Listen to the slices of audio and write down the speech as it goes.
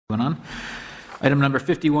Going on. Item number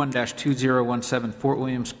 51-2017, Fort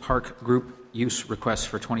Williams Park Group Use Requests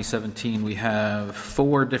for 2017. We have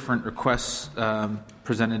 4 different requests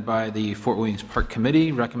presented by the Fort Williams Park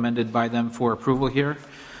Committee, recommended by them for approval here.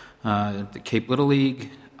 The Cape Little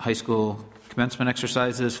League, high school commencement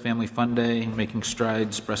exercises, Family Fun Day, Making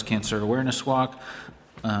Strides, Breast Cancer Awareness Walk,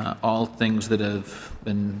 all things that have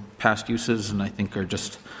been past uses and I think are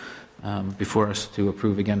just before us to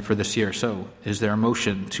approve again for this year. So is there a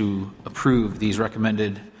motion to approve these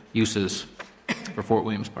recommended uses for Fort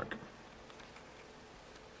Williams Park?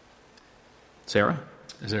 Sarah,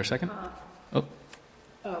 is there a second? Are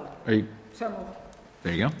you? So moved.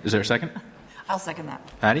 There you go. Is there a second? I'll second that.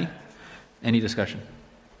 Patty, any discussion?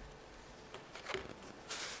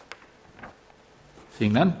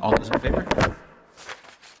 Seeing none, all those in favor?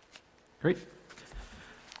 Great.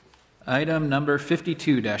 Item number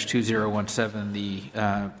 52-2017,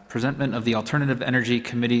 the presentment of the Alternative Energy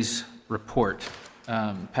Committee's report.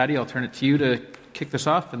 Patty, I'll turn it to you to kick this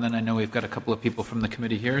off, and then I know we've got a couple of people from the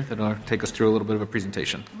committee here that will take us through a little bit of a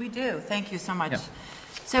presentation. We do. Thank you so much. Yeah.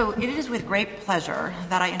 So it is with great pleasure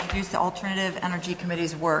that I introduce the Alternative Energy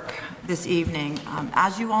Committee's work this evening.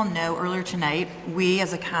 As you all know, earlier tonight, we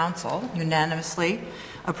as a council unanimously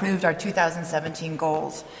approved our 2017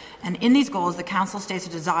 goals. And in these goals, the council states a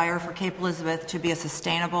desire for Cape Elizabeth to be a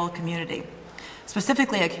sustainable community,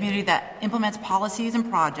 specifically a community that implements policies and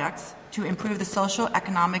projects to improve the social,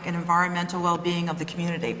 economic, and environmental well-being of the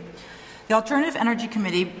community. The Alternative Energy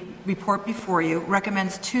Committee report before you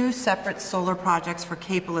recommends 2 separate solar projects for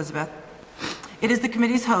Cape Elizabeth. It is the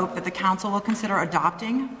committee's hope that the council will consider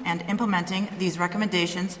adopting and implementing these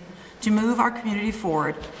recommendations to move our community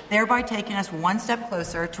forward, thereby taking us one step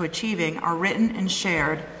closer to achieving our written and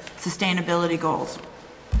shared sustainability goals.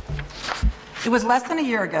 It was less than a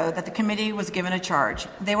year ago that the committee was given a charge.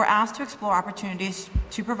 They were asked to explore opportunities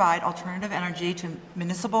to provide alternative energy to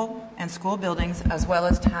municipal and school buildings as well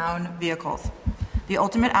as town vehicles. The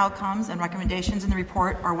ultimate outcomes and recommendations in the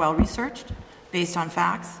report are well researched, based on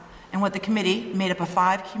facts, and what the committee, made up of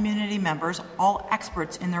 5 community members, all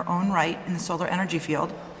experts in their own right in the solar energy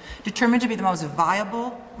field, determined to be the most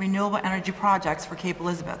viable renewable energy projects for Cape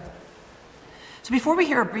Elizabeth. So before we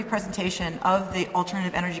hear a brief presentation of the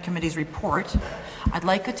Alternative Energy Committee's report, I'd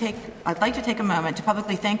like to take a moment to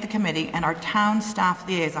publicly thank the committee and our town staff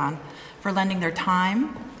liaison for lending their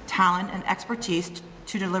time, talent, and expertise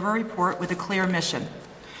to deliver a report with a clear mission.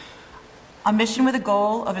 A mission with a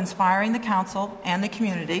goal of inspiring the council and the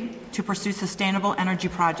community to pursue sustainable energy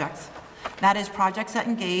projects. That is, projects that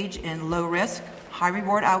engage in low-risk,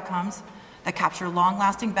 high-reward outcomes that capture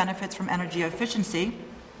long-lasting benefits from energy efficiency,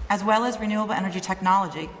 as well as renewable energy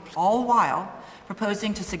technology, all while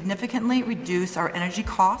proposing to significantly reduce our energy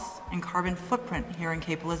costs and carbon footprint here in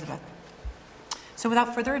Cape Elizabeth. So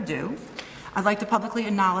without further ado, I'd like to publicly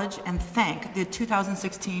acknowledge and thank the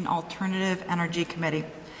 2016 Alternative Energy Committee.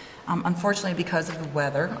 Unfortunately, because of the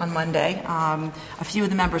weather on Monday, a few of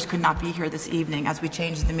the members could not be here this evening as we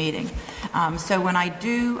changed the meeting. So when I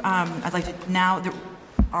do, I'd like to now,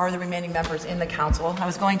 are the remaining members in the council. I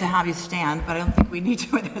was going to have you stand, but I don't think we need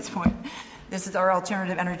to at this point. This is our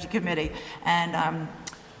Alternative Energy Committee, and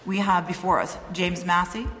we have before us James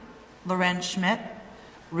Massey, Loren Schmidt,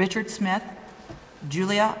 Richard Smith,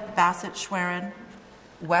 Julia Bassett-Schwerin,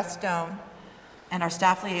 Wes Stone, and our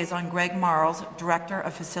staff liaison, Greg Marles, Director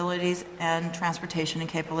of Facilities and Transportation in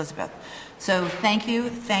Cape Elizabeth. So thank you,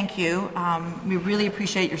 thank you. We really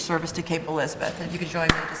appreciate your service to Cape Elizabeth. If you could join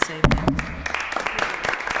me to say that.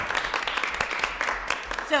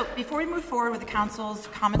 So before we move forward with the council's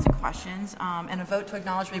comments and questions and a vote to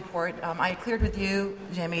acknowledge the report, I cleared with you,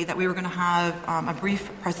 Jamie, that we were going to have a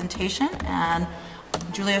brief presentation, and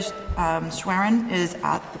Julia Schwerin is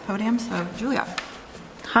at the podium. So Julia.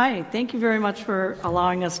 Hi, thank you very much for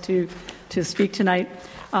allowing us to speak tonight.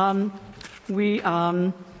 We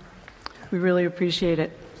really appreciate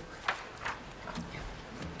it.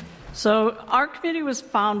 So our committee was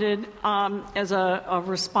founded as a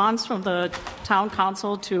response from the town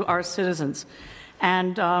council to our citizens.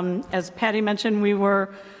 And as Patty mentioned, we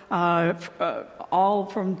were all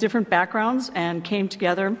from different backgrounds and came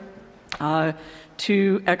together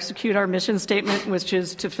to execute our mission statement, which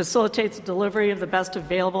is to facilitate the delivery of the best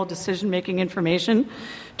available decision-making information,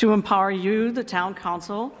 to empower you, the town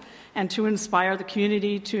council, and to inspire the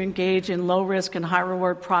community to engage in low-risk and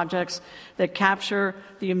high-reward projects that capture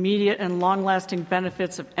the immediate and long-lasting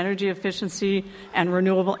benefits of energy efficiency and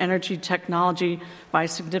renewable energy technology by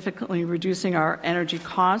significantly reducing our energy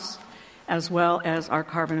costs as well as our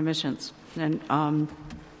carbon emissions. And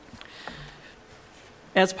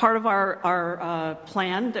As part of our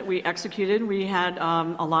plan that we executed, we had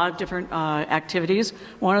a lot of different activities.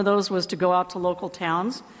 One of those was to go out to local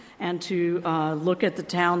towns and to look at the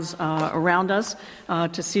towns around us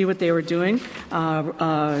to see what they were doing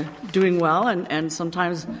well and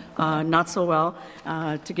sometimes not so well,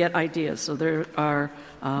 to get ideas. So there are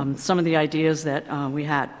some of the ideas that we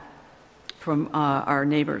had from our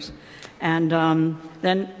neighbors. And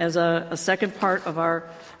then as a second part of our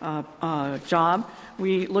job,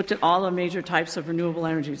 we looked at all the major types of renewable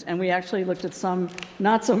energies, and we actually looked at some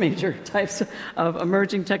not so major types of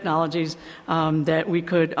emerging technologies that we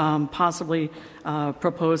could possibly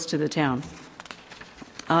propose to the town.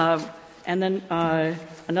 And then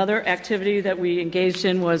another activity that we engaged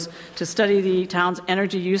in was to study the town's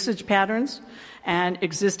energy usage patterns and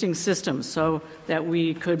existing systems so that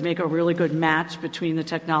we could make a really good match between the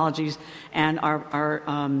technologies and our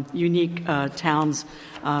unique town's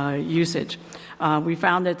usage. We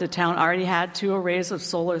found that the town already had 2 arrays of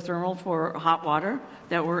solar thermal for hot water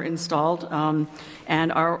that were installed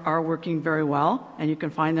and are working very well, and you can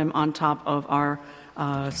find them on top of our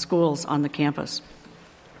schools on the campus.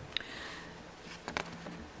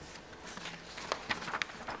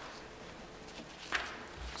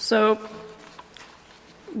 So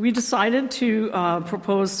we decided to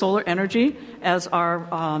propose solar energy as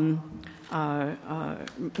our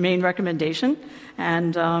main recommendation,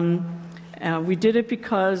 and we did it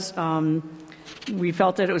because we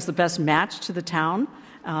felt that it was the best match to the town,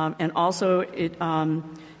 and also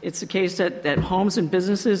it's the case that homes and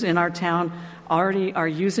businesses in our town already are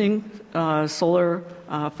using solar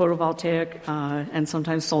photovoltaic and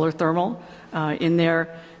sometimes solar thermal in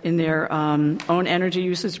their own energy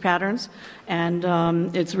usage patterns, and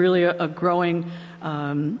it's really a growing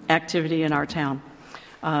activity in our town.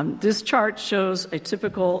 This chart shows a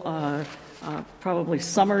typical probably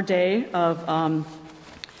summer day of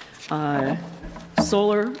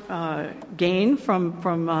solar gain from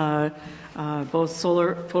both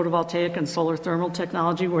solar photovoltaic and solar thermal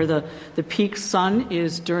technology, where the peak sun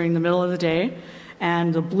is during the middle of the day,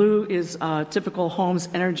 and the blue is typical home's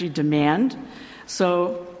energy demand.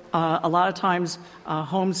 So a lot of times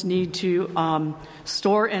homes need to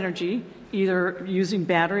store energy, either using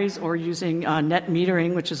batteries or using net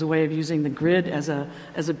metering, which is a way of using the grid as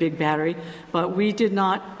a big battery. But we did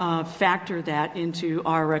not factor that into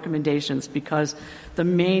our recommendations because the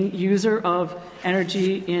main user of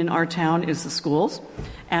energy in our town is the schools,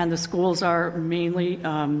 and the schools are mainly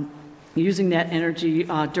using that energy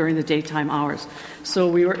during the daytime hours. So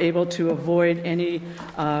we were able to avoid any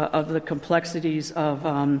of the complexities of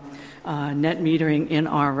net metering in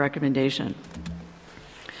our recommendation.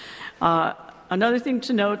 Another thing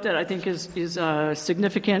to note that I think is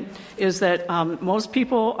significant is that most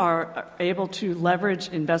people are able to leverage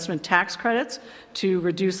investment tax credits to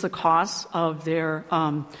reduce the costs of their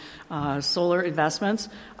solar investments.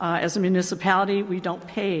 As a municipality, we don't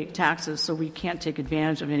pay taxes, so we can't take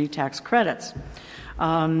advantage of any tax credits.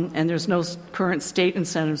 And there's no current state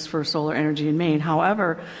incentives for solar energy in Maine.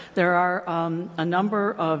 However, there are a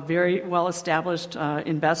number of very well-established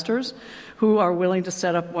investors who are willing to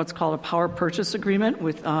set up what's called a power purchase agreement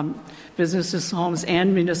with businesses, homes,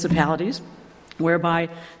 and municipalities, whereby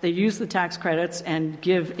they use the tax credits and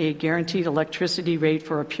give a guaranteed electricity rate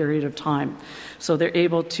for a period of time. So they're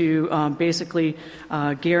able to basically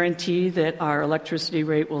guarantee that our electricity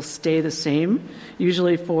rate will stay the same,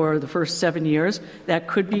 usually for the first 7 years. That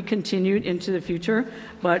could be continued into the future,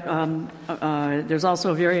 but there's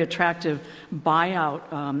also a very attractive buyout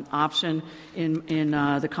option in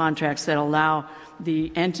the contracts that allow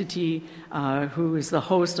the entity who is the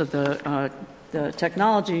host of the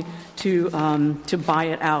technology to buy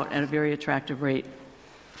it out at a very attractive rate.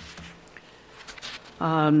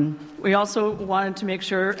 We also wanted to make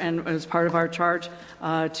sure, and as part of our charge,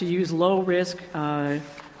 to use low-risk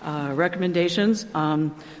recommendations.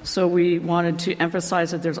 So we wanted to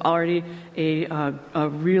emphasize that there's already a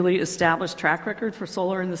really established track record for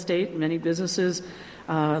solar in the state. Many businesses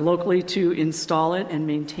locally to install it and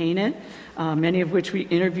maintain it, many of which we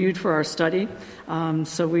interviewed for our study.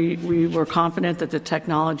 So we were confident that the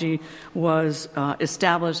technology was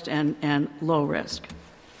established and low risk.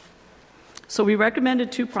 So we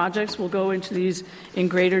recommended 2 projects. We'll go into these in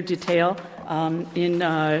greater detail in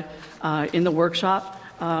the workshop.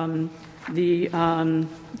 The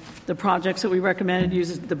projects that we recommended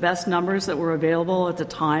uses the best numbers that were available at the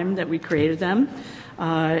time that we created them.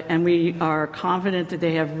 And we are confident that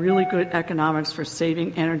they have really good economics for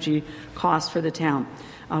saving energy costs for the town.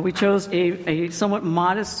 We chose a somewhat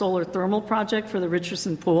modest solar thermal project for the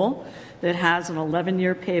Richardson Pool that has an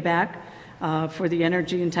 11-year payback. for the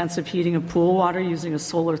energy-intensive heating of pool water using a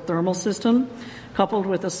solar thermal system, coupled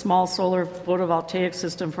with a small solar photovoltaic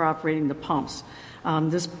system for operating the pumps.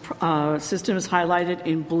 This system is highlighted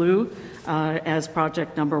in blue as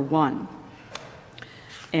project number 1.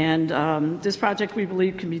 And this project, we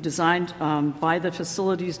believe, can be designed by the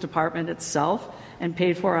facilities department itself and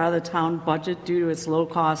paid for out of the town budget due to its low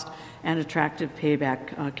cost and attractive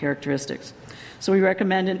payback characteristics. So we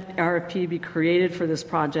recommend an RFP be created for this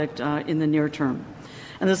project in the near term.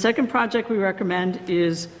 And the second project we recommend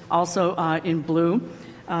is also in blue,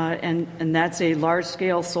 and that's a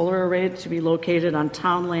large-scale solar array to be located on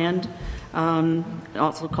town land,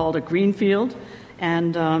 also called a greenfield.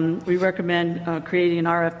 And we recommend creating an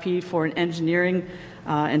RFP for an engineering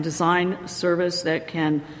and design service that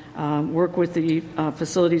can work with the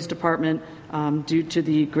facilities department due to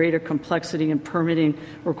the greater complexity and permitting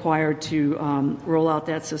required to roll out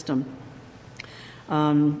that system.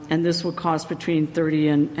 And this will cost between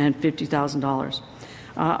 $30,000 and $50,000.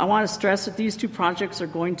 I want to stress that these two projects are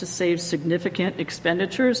going to save significant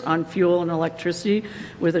expenditures on fuel and electricity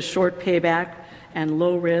with a short payback and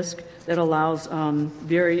low risk that allows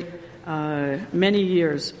very many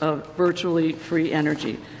years of virtually free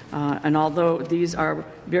energy. And although these are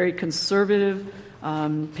very conservative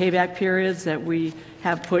payback periods that we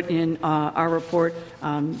have put in our report,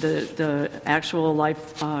 the actual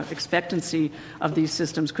life expectancy of these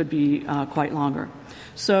systems could be quite longer.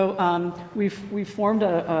 So we've formed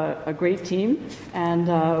a great team,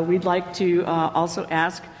 and we'd like to also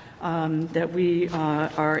ask that we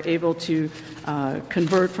are able to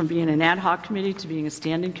convert from being an ad hoc committee to being a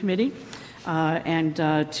standing committee, and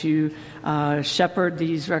to shepherd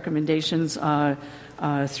these recommendations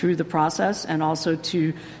through the process, and also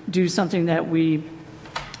to do something that we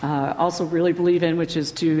also really believe in, which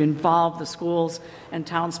is to involve the schools and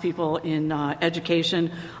townspeople in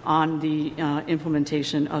education on the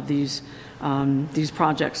implementation of these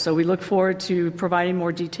projects. So we look forward to providing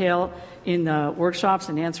more detail in the workshops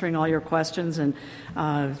and answering all your questions, and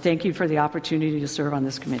thank you for the opportunity to serve on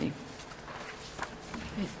this committee.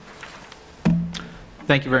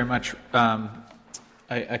 Thank you very much.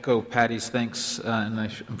 I echo Patty's thanks, and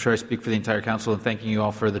I'm sure I speak for the entire council in thanking you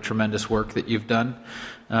all for the tremendous work that you've done.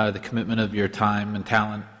 The commitment of your time and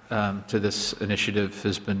talent to this initiative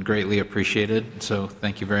has been greatly appreciated, so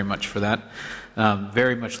thank you very much for that.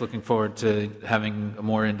 Very much looking forward to having a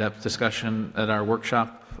more in-depth discussion at our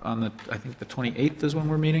workshop on I think the 28th is when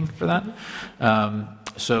we're meeting for that.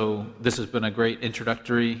 So this has been a great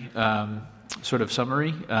introductory sort of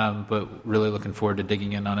summary, but really looking forward to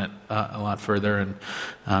digging in on it a lot further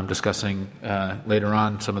and discussing later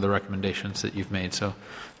on some of the recommendations that you've made. So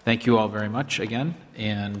thank you all very much again.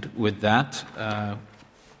 And with that, go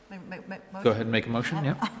ahead and make a motion.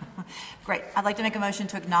 Yeah. Great. I'd like to make a motion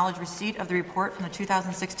to acknowledge receipt of the report from the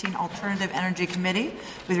 2016 Alternative Energy Committee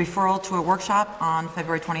with referral to a workshop on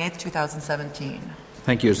February 28th, 2017.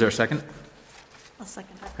 Thank you. Is there a second? I'll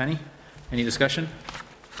second that. Penny? Any discussion?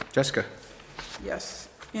 Jessica? Yes.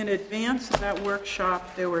 In advance of that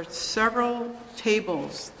workshop, there were several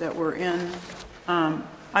tables that were in,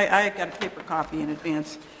 I got a paper copy in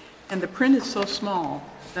advance, and the print is so small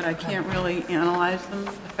that I can't really analyze them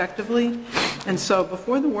effectively. And so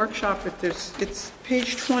before the workshop, it's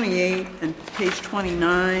page 28 and page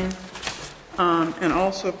 29, and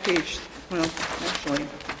also pages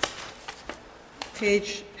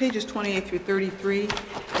 28 through 33.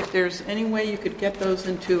 If there's any way you could get those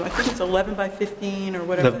into, I think it's 11 by 15 or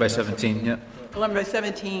whatever. 11 by 17, yeah. 11 by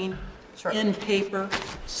 17 Sure. in paper,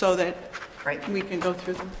 so that Great. we can go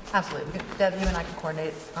through them. Absolutely. Deb, you and I can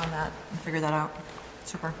coordinate on that and figure that out.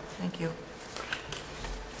 Super. Thank you.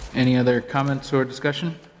 Any other comments or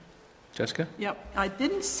discussion? Jessica? Yep. I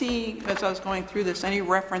didn't see, as I was going through this, any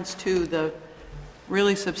reference to the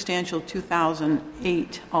really substantial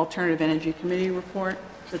 2008 Alternative Energy Committee report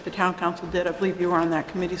that the Town Council did. I believe you were on that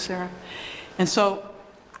committee, Sarah. And so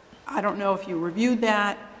I don't know if you reviewed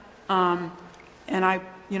that, and I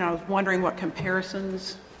was wondering what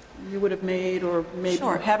comparisons you would have made, or maybe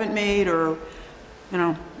Sure. you haven't made, or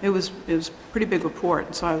it was a pretty big report.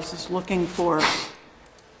 And so I was just looking for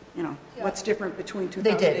what's different between 2008.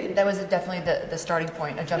 They did. That was definitely the starting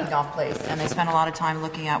point, a jumping off place. And they spent a lot of time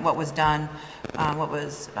looking at what was done, what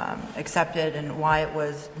was accepted, and why it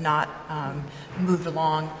was not moved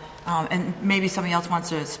along. And maybe somebody else wants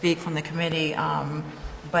to speak from the committee,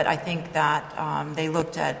 but I think that they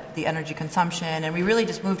looked at the energy consumption, and we really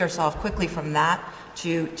just moved ourselves quickly from that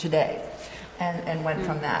to today and went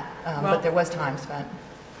from that. But there was time spent.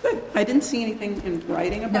 Good. I didn't see anything in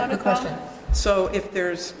writing about No, it, good question. though. So if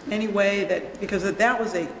there's any way that, because that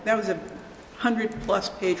was a 100-plus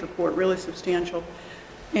page report, really substantial.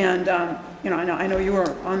 And, I know you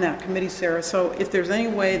were on that committee, Sarah, so if there's any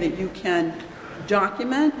way that you can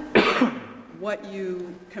document what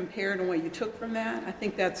you compared and what you took from that, I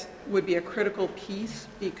think that would be a critical piece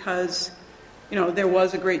because, there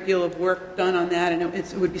was a great deal of work done on that, and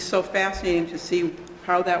it would be so fascinating to see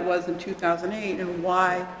how that was in 2008 and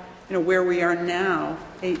why, where we are now,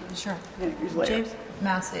 8 years later. James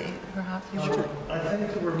Massey, perhaps. Sure. I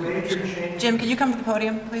think there were major changes. Jim, can you come to the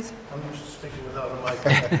podium, please? I'm just speaking without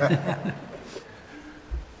a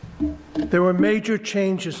mic. There were major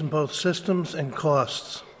changes in both systems and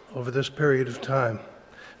costs over this period of time.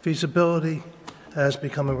 Feasibility has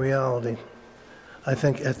become a reality, I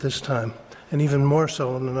think, at this time, and even more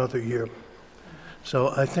so in another year.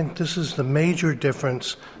 So I think this is the major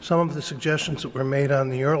difference. Some of the suggestions that were made on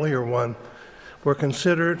the earlier one were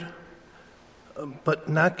considered, but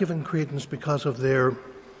not given credence because of their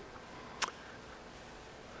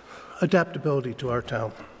adaptability to our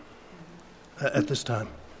town at this time.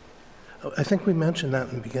 I think we mentioned that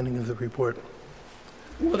in the beginning of the report.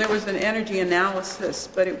 Well, there was an energy analysis,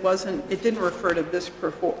 but it didn't refer to this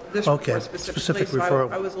report specifically. Specific so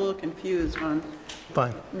referral. I was a little confused on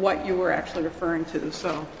Fine. what you were actually referring to.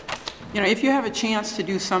 So, if you have a chance to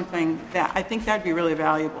do something that, I think that'd be really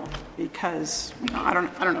valuable because, I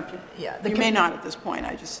don't know if you may not at this point.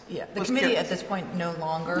 The committee at this point no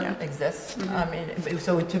longer exists.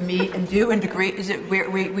 So to meet and do and agree,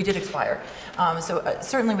 we did expire.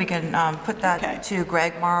 Certainly we can put that to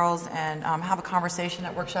Greg Marles and have a conversation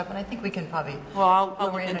at workshop, and I think we can probably. Well,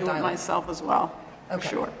 I'll look into it myself as well. For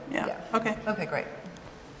sure. Yeah. Okay. Okay, great.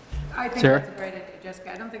 I think Sarah? that's a great idea,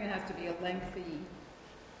 Jessica. I don't think it has to be a lengthy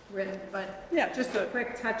written, but just a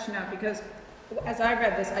quick touch note, because as I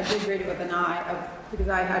read this, I did read it with an eye because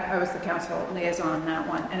I was the council liaison on that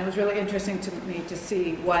one, and it was really interesting to me to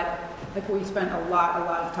see we spent a lot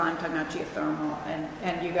of time talking about geothermal,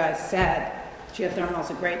 and you guys said geothermal is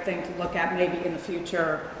a great thing to look at maybe in the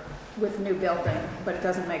future with new building, but it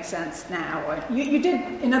doesn't make sense now. You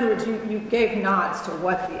did, in other words, you gave nods to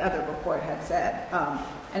what the other report had said.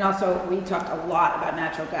 And also, we talked a lot about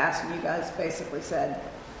natural gas, and you guys basically said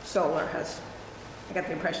solar I got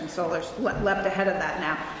the impression solar's leapt ahead of that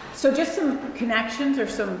now. So just some connections or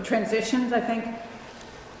some transitions, I think,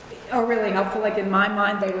 are really helpful. Like in my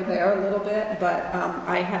mind, they were there a little bit, but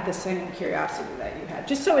I had the same curiosity that you had.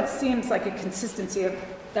 Just so it seems like a consistency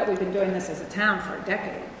that we've been doing this as a town for a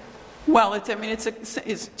decade. Well, to me,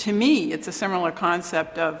 it's a similar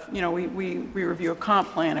concept of, we review a comp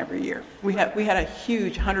plan every year. We had a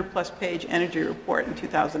huge 100-plus page energy report in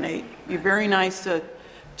 2008. It'd be very nice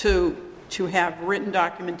to have written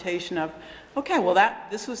documentation of, okay, well,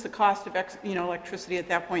 this was the cost of electricity at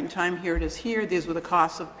that point in time. Here it is here. These were the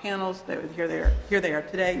costs of panels. Here they are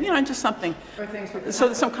today. Just something. Or things so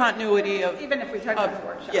there's some continuity of. Even if we talk about the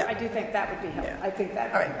workshop, I do think that would be helpful. Yeah. I think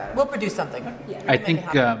that. All right, we'll produce something. Yeah. I think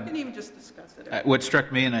We can even just discuss it. what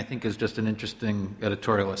struck me, and I think is just an interesting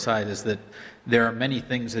editorial aside, is that there are many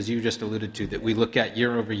things, as you just alluded to, that we look at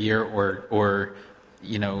year over year or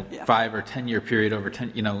 5 or 10 year period over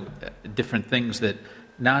 10, different things that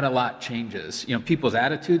not a lot changes. People's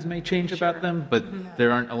attitudes may change about them, but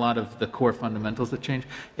there aren't a lot of the core fundamentals that change.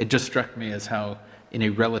 It just struck me as how, in a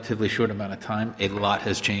relatively short amount of time, a lot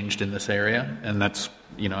has changed in this area, and that's,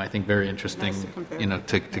 I think very interesting, nice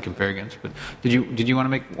to compare against. But did you want to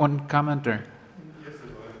make one comment or?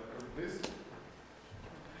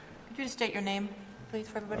 Could you just state your name, please,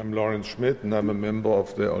 for everybody? I'm Lawrence Schmidt, and I'm a member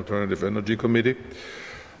of the Alternative Energy Committee.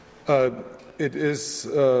 It is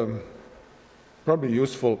probably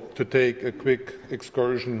useful to take a quick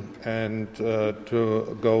excursion and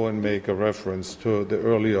to go and make a reference to the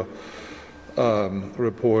earlier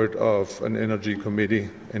report of an energy committee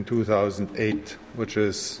in 2008, which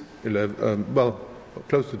is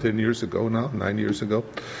close to 10 years ago now, 9 years ago.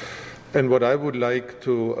 And what I would like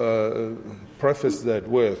to preface that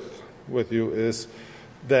with you is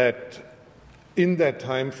that in that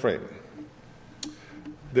time frame,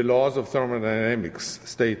 the laws of thermodynamics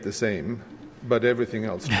stayed the same, but everything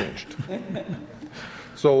else changed.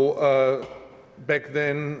 So back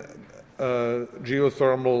then,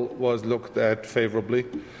 geothermal was looked at favorably,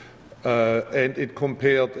 and it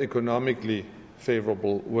compared economically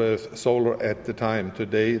favorable with solar at the time.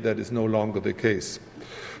 Today, that is no longer the case.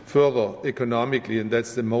 Further, economically, and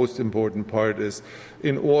that's the most important part, is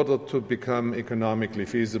in order to become economically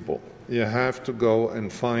feasible, you have to go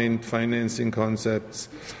and find financing concepts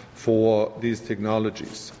for these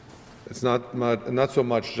technologies. It's not so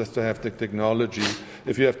much just to have the technology.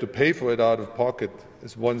 If you have to pay for it out of pocket,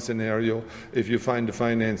 is one scenario. If you find a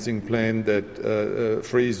financing plan that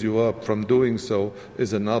frees you up from doing so,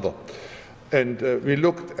 is another. And we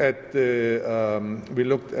looked at the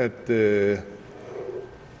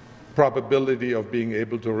probability of being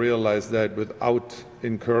able to realize that without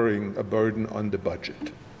incurring a burden on the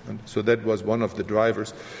budget. And so that was one of the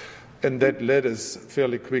drivers. And that led us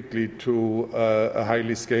fairly quickly to a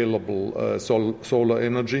highly scalable solar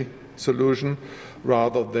energy solution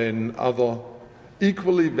rather than other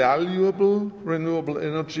equally valuable renewable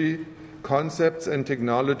energy concepts and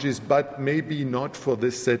technologies, but maybe not for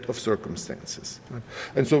this set of circumstances.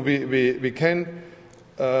 And so we can,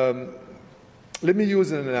 let me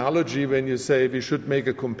use an analogy when you say we should make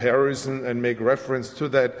a comparison and make reference to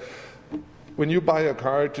that. When you buy a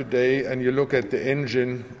car today and you look at the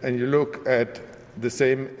engine and you look at the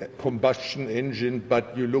same combustion engine,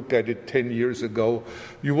 but you look at it 10 years ago,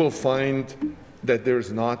 you will find that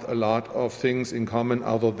there's not a lot of things in common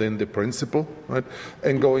other than the principle, right?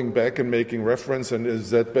 And going back and making reference, and is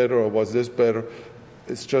that better or was this better,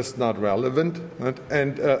 it's just not relevant, right?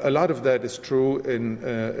 And a lot of that is true in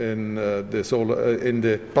the solar,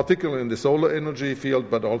 particularly in the solar energy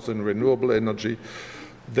field, but also in renewable energy,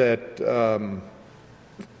 that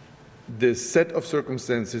the set of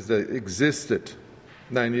circumstances that existed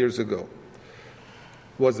 9 years ago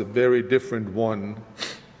was a very different one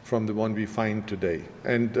from the one we find today.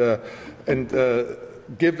 And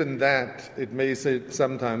given that, it may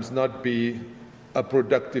sometimes not be a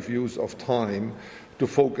productive use of time to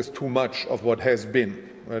focus too much of what has been,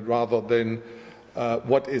 right, rather than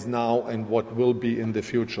what is now and what will be in the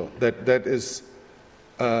future. That is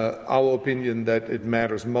our opinion, that it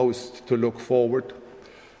matters most to look forward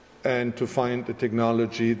and to find a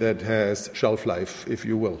technology that has shelf life, if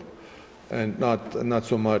you will, and not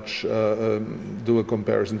so much do a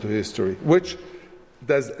comparison to history, which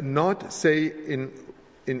does not say in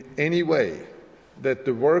any way that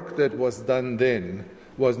the work that was done then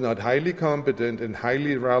was not highly competent and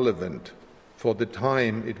highly relevant for the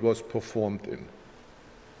time it was performed in.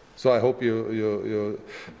 So I hope you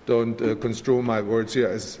don't construe my words here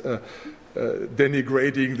as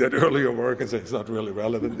denigrating that earlier work and say it's not really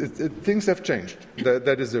relevant. Things have changed.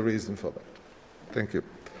 That is the reason for that. Thank you.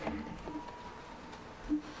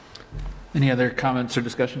 Any other comments or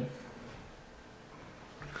discussion?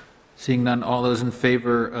 Seeing none, all those in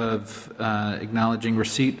favor of acknowledging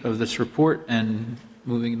receipt of this report and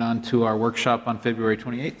moving on to our workshop on February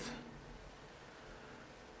 28th?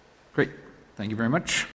 Great. Thank you very much.